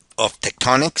because of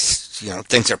tectonics.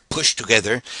 Things are pushed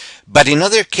together, but in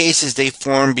other cases they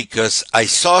form because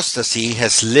isostasy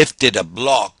has lifted a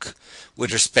block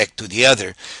with respect to the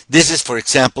other. This is, for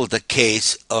example, the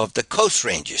case of the Coast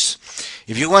Ranges.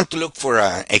 If you want to look for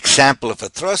an example of a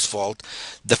thrust fault,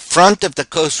 the front of the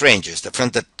Coast Ranges, the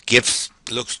front that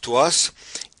looks to us,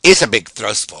 is a big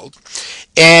thrust fault.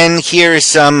 And here is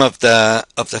some of the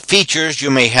features.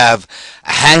 You may have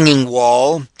a hanging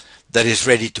wall that is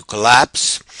ready to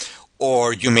collapse,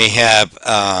 or you may have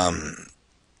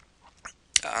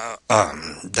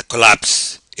the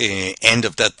collapse end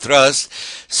of that thrust.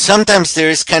 Sometimes there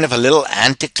is kind of a little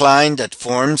anticline that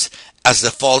forms as the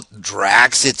fault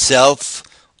drags itself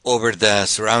over the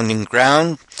surrounding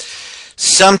ground.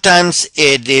 Sometimes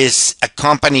it is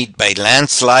accompanied by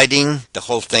landsliding. The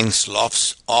whole thing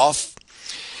sloughs off.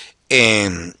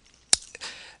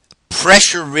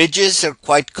 Pressure ridges are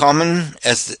quite common.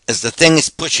 As the thing is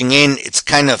pushing in, it's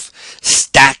kind of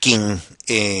stacking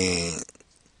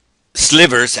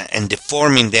slivers and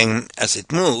deforming them as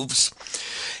it moves.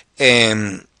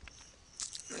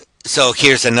 So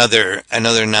here's another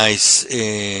nice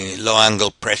low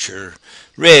angle pressure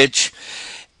ridge.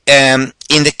 In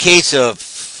the case of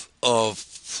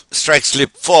strike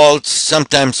slip faults,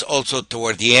 sometimes also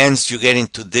toward the ends you get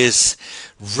into these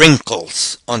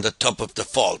wrinkles on the top of the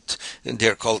fault.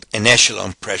 They're called an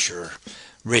echelon pressure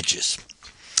ridges.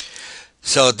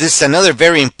 So this is another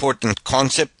very important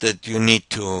concept that you need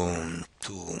to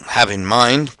have in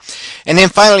mind. And then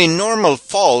finally, normal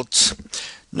faults.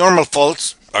 Normal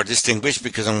faults are distinguished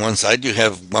because on one side you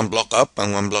have one block up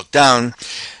and one block down.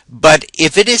 But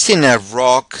if it is in a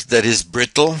rock that is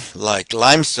brittle, like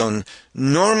limestone,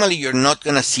 normally you're not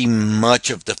going to see much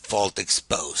of the fault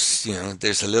exposed.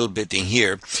 There's a little bit in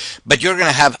here, but you're going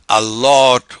to have a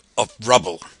lot of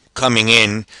rubble coming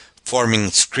in, forming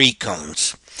scree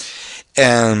cones.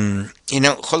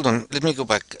 Hold on, let me go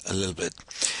back a little bit.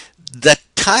 The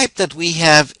type that we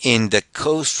have in the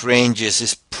Coast Ranges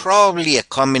is probably a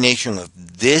combination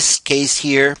of this case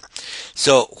here.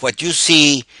 So what you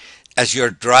see as you're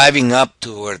driving up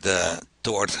towards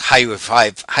Highway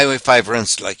 5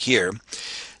 runs like here,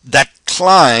 that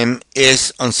climb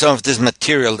is on some of this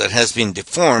material that has been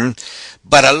deformed,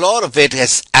 but a lot of it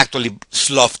has actually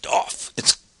sloughed off.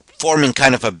 It's forming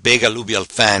kind of a big alluvial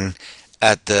fan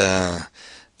at the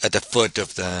foot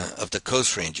of the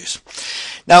coast ranges.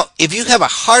 Now, if you have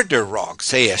a harder rock,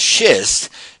 say a schist,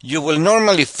 you will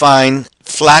normally find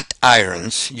flat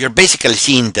irons. You're basically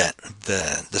seeing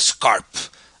the scarp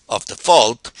of the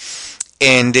fault,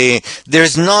 and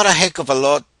there's not a heck of a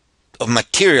lot of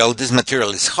material. This material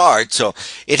is hard, so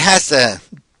it has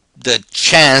the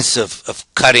chance of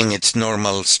cutting its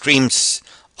normal streams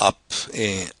up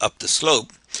the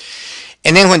slope.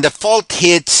 And then when the fault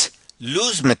hits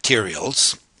loose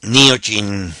materials,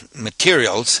 neogene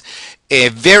materials,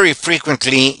 very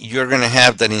frequently you're going to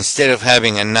have that instead of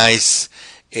having a nice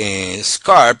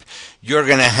scarp, you're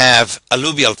going to have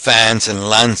alluvial fans and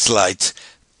landslides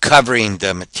covering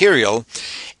the material.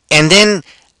 And then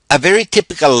a very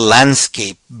typical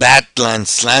landscape,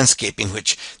 badlands landscape, in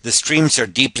which the streams are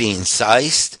deeply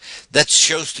incised, that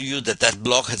shows to you that that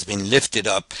block has been lifted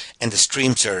up and the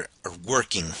streams are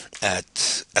working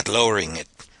at lowering it.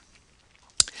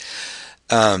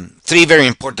 Three very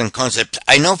important concepts.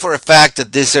 I know for a fact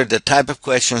that these are the type of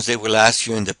questions they will ask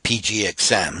you in the PG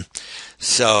exam.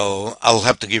 So I'll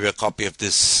have to give you a copy of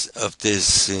this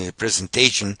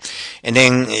presentation, and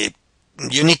then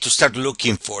you need to start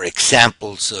looking for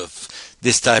examples of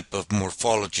this type of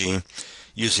morphology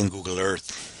using Google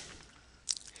Earth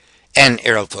and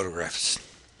aerial photographs.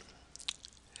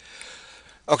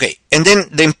 Okay, and then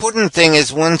the important thing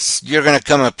is, once you're going to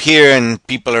come up here and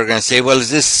people are going to say, well, is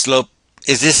this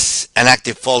an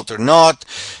active fault or not?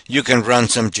 You can run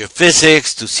some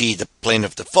geophysics to see the plane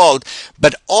of the fault,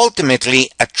 but ultimately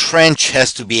a trench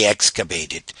has to be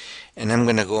excavated. And I'm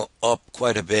going to go up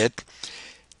quite a bit.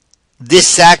 These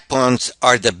sag ponds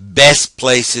are the best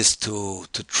places to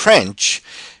trench,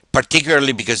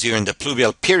 particularly because during the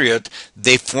pluvial period,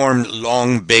 they formed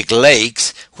long, big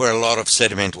lakes where a lot of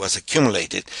sediment was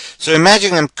accumulated. So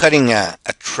imagine I'm cutting a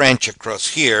trench across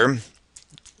here.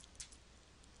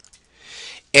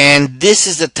 And this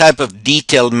is the type of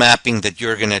detailed mapping that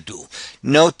you're going to do.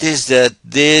 Notice that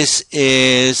this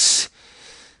is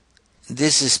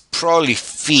probably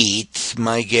feet,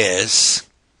 my guess.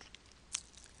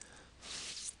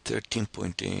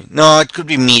 13.8. No, it could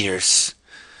be meters.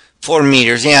 4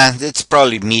 meters. Yeah, it's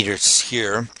probably meters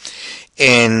here.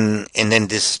 And then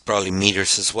this is probably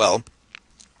meters as well.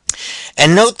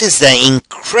 And notice the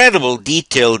incredible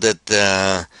detail that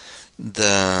the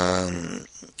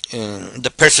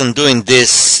person doing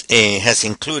this has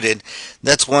included.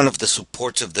 That's one of the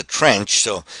supports of the trench,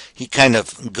 so he kind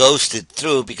of ghosted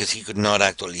through because he could not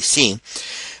actually see.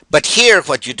 But here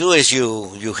what you do is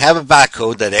you have a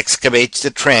backhoe that excavates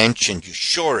the trench and you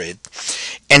shore it,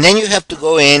 and then you have to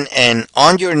go in and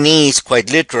on your knees, quite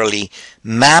literally,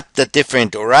 map the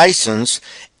different horizons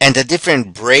and the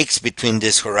different breaks between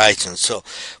these horizons. So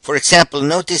for example,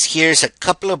 notice here's a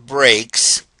couple of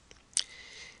breaks.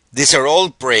 These are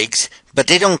old breaks, but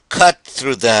they don't cut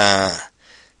through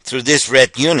this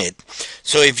red unit.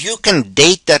 So if you can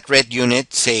date that red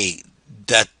unit, say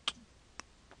that,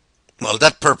 well,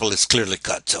 that purple is clearly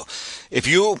cut. So if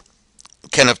you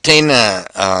can obtain a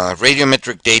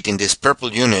radiometric date in this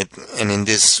purple unit and in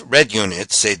this red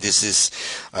unit, say this is,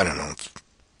 I don't know,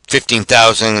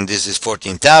 15,000 and this is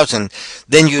 14,000,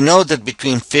 then you know that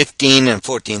between 15 and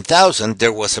 14,000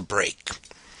 there was a break.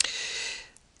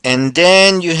 And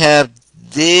then you have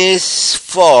this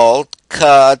fault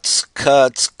cuts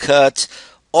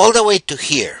all the way to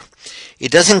here.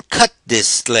 It doesn't cut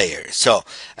this layer. So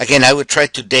again, I would try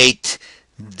to date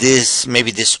this,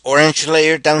 maybe this orange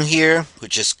layer down here,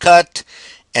 which is cut,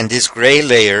 and this gray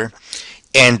layer.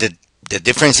 And the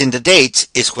difference in the dates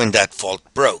is when that fault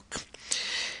broke.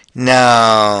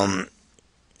 Now,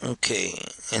 okay,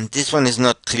 and this one is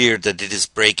not clear that it is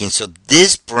breaking. So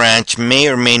this branch may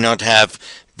or may not have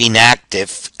been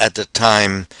active at the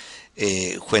time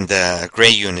when the gray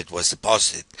unit was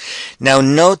deposited. Now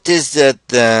notice that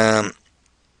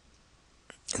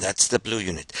that's the blue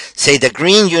unit. Say the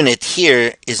green unit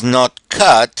here is not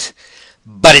cut,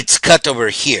 but it's cut over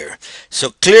here. So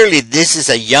clearly this is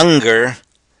a younger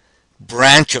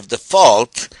branch of the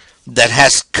fault that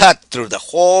has cut through the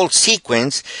whole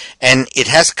sequence, and it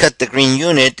has cut the green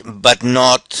unit, but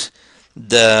not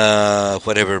the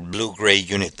whatever blue-gray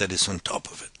unit that is on top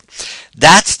of it.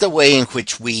 That's the way in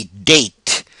which we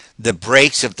date the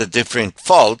breaks of the different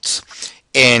faults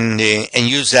and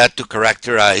use that to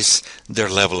characterize their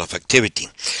level of activity.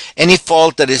 Any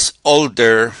fault that is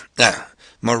older,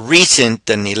 more recent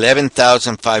than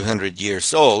 11,500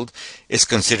 years old is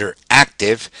considered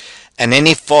active, and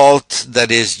any fault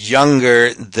that is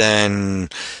younger than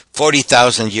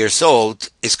 40,000 years old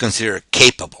is considered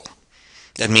capable.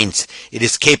 That means it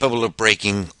is capable of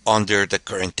breaking under the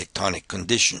current tectonic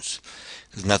conditions,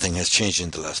 because nothing has changed in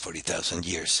the last 40,000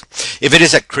 years. If it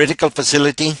is a critical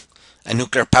facility, a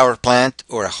nuclear power plant,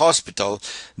 or a hospital,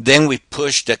 then we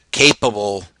push the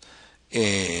capable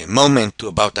moment to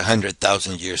about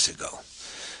 100,000 years ago,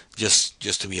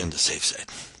 just to be on the safe side.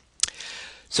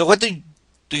 So what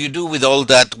do you do with all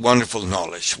that wonderful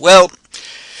knowledge? Well,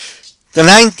 in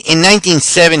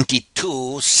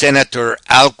 1972, Senator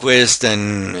Alquist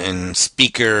and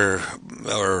Speaker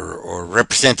or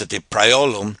Representative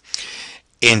Priolo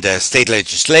in the state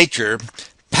legislature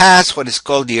passed what is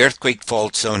called the Earthquake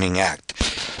Fault Zoning Act.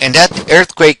 And that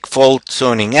Earthquake Fault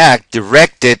Zoning Act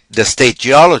directed the state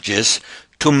geologists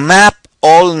to map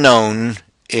all known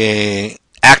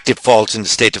active faults in the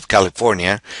state of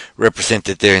California,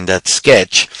 represented there in that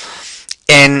sketch,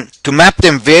 and to map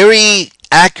them very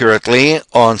accurately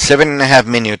on 7.5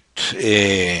 minute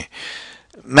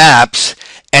maps,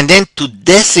 and then to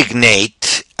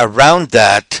designate around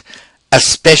that a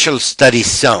special study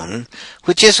zone,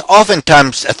 which is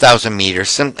oftentimes 1,000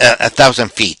 meters,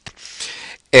 1,000 feet.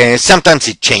 Sometimes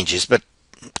it changes, but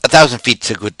 1,000 feet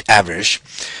is a good average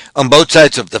on both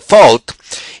sides of the fault,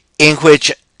 in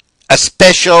which a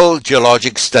special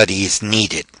geologic study is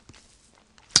needed.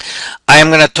 I am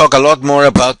going to talk a lot more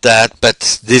about that,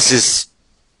 but this is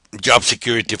job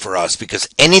security for us, because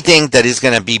anything that is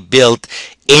going to be built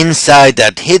inside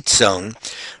that hit zone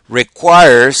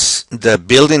requires the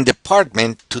building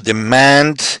department to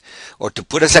demand or to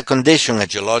put as a condition a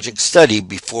geologic study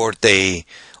before they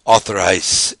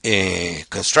authorize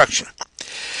construction.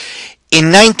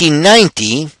 In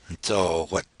 1990, so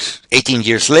 18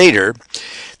 years later,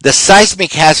 the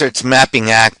Seismic Hazards Mapping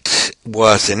Act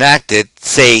was enacted,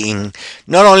 saying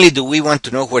not only do we want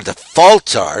to know where the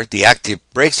faults are, the active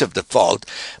breaks of the fault,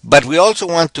 but we also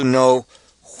want to know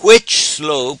which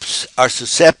slopes are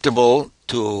susceptible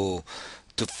to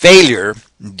failure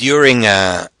during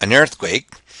an earthquake,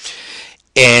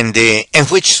 and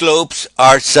which slopes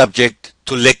are subject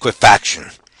to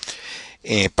liquefaction.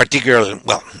 Particularly,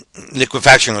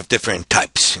 liquefaction of different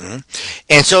types.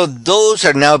 And so those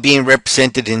are now being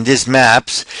represented in these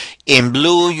maps. In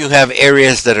blue, you have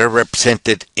areas that are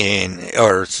represented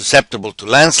or susceptible to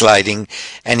landsliding,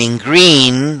 and in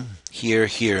green, here,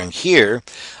 here, and here,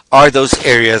 are those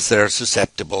areas that are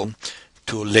susceptible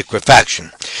to liquefaction.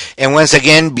 And once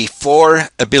again, before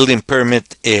a building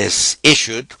permit is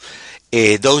issued,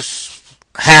 those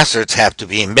hazards have to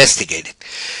be investigated.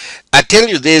 I tell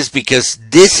you this because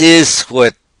this is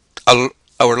what a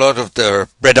lot of the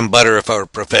bread and butter of our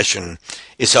profession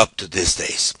is up to these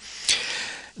days.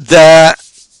 The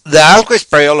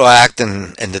Alquist-Priolo Act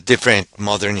and the different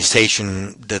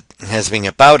modernization that has been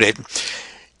about it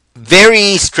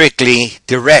very strictly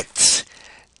directs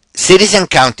cities and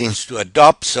counties to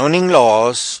adopt zoning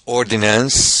laws,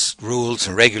 ordinance, rules,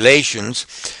 and regulations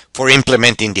for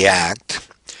implementing the act,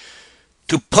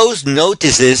 to post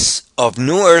notices of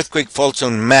new earthquake fault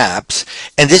zone maps,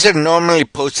 and these are normally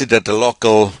posted at the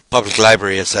local public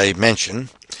library, as I mentioned,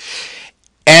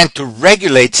 and to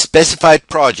regulate specified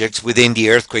projects within the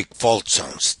earthquake fault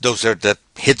zones. Those are the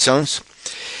hit zones.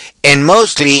 And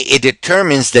mostly it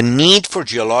determines the need for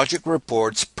geologic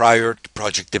reports prior to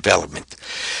project development.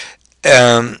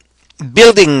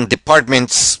 Building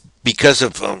departments, because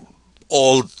of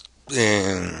old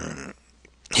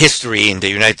history in the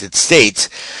United States,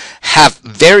 have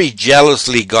very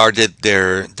jealously guarded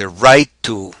their right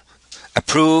to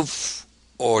approve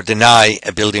or deny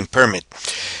a building permit.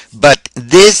 But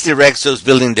this directs those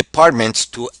building departments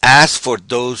to ask for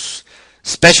those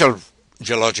special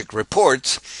geologic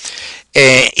reports,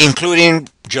 including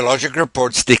geologic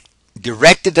reports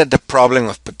directed at the problem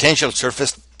of potential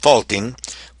surface faulting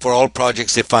for all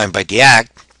projects defined by the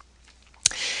Act.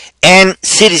 And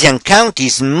cities and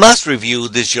counties must review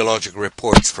these geologic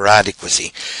reports for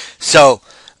adequacy. So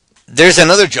there's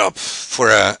another job for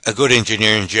a good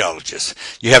engineering geologist.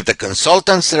 You have the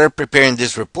consultants that are preparing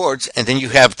these reports, and then you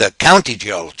have the county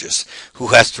geologist who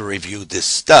has to review this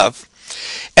stuff.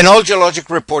 And all geologic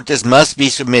reports must be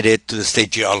submitted to the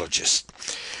state geologist.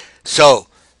 So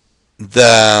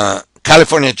the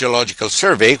California Geological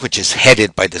Survey, which is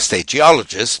headed by the state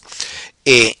geologist,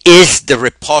 is the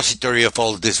repository of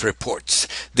all these reports.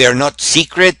 They are not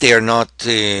secret, they are not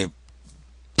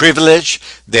privileged,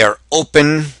 they are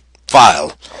open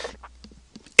file.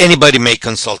 Anybody may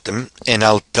consult them, and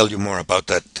I'll tell you more about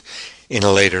that in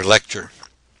a later lecture.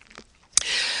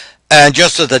 And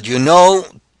just so that you know,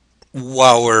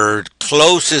 our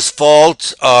closest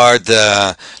faults are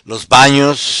the Los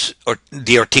Baños, or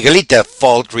the Ortigalita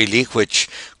fault, really, which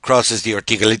crosses the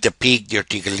Ortigalita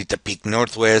Peak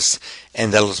Northwest,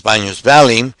 and the Los Baños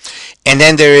Valley. And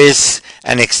then there is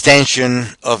an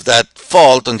extension of that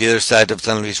fault on the other side of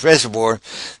San Luis Reservoir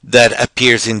that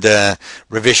appears in the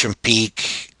Crevison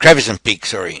Peak,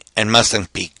 and Mustang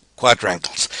Peak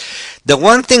quadrangles. The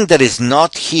one thing that is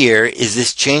not here is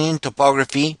this change in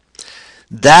topography.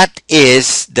 That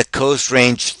is the Coast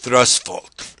Range thrust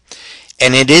fault.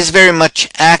 And it is very much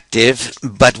active,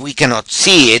 but we cannot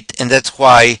see it, and that's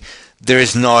why there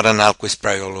is not an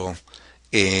Alquist-Praiolo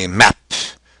map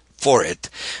for it.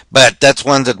 But that's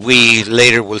one that we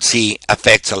later will see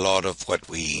affects a lot of what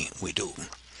we do.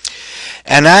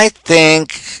 And I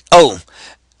think,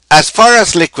 as far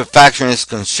as liquefaction is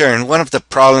concerned, one of the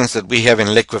problems that we have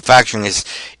in liquefaction is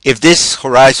if this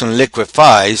horizon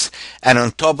liquefies and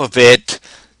on top of it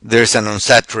there's an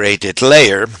unsaturated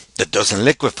layer that doesn't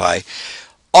liquefy,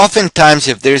 oftentimes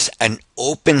if there's an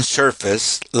open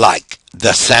surface like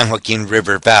the San Joaquin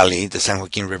River Valley, the San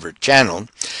Joaquin River Channel,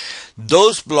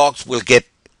 those blocks will get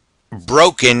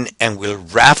broken and will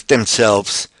raft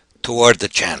themselves toward the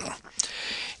channel.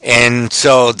 And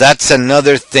so that's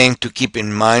another thing to keep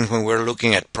in mind when we're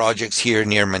looking at projects here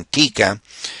near Manteca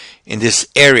in this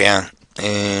area.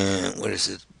 What is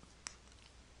it?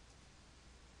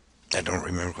 I don't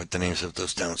remember what the names of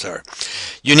those towns are.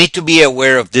 You need to be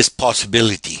aware of this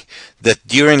possibility that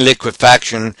during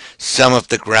liquefaction some of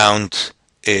the ground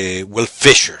will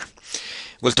fissure.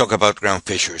 We'll talk about ground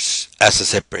fissures as a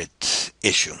separate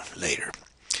issue later.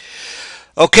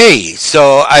 Okay,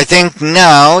 so I think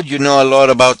now you know a lot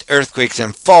about earthquakes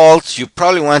and faults. You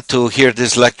probably want to hear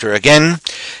this lecture again,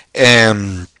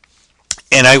 and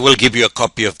I will give you a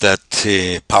copy of that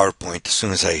PowerPoint as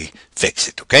soon as I fix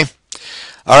it, okay?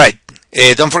 All right,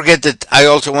 don't forget that I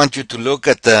also want you to look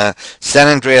at the San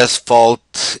Andreas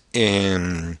Fault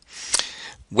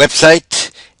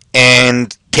website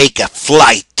and take a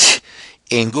flight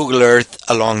in Google Earth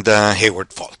along the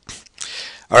Hayward Fault.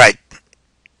 All right.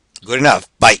 Good enough.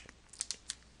 Bye.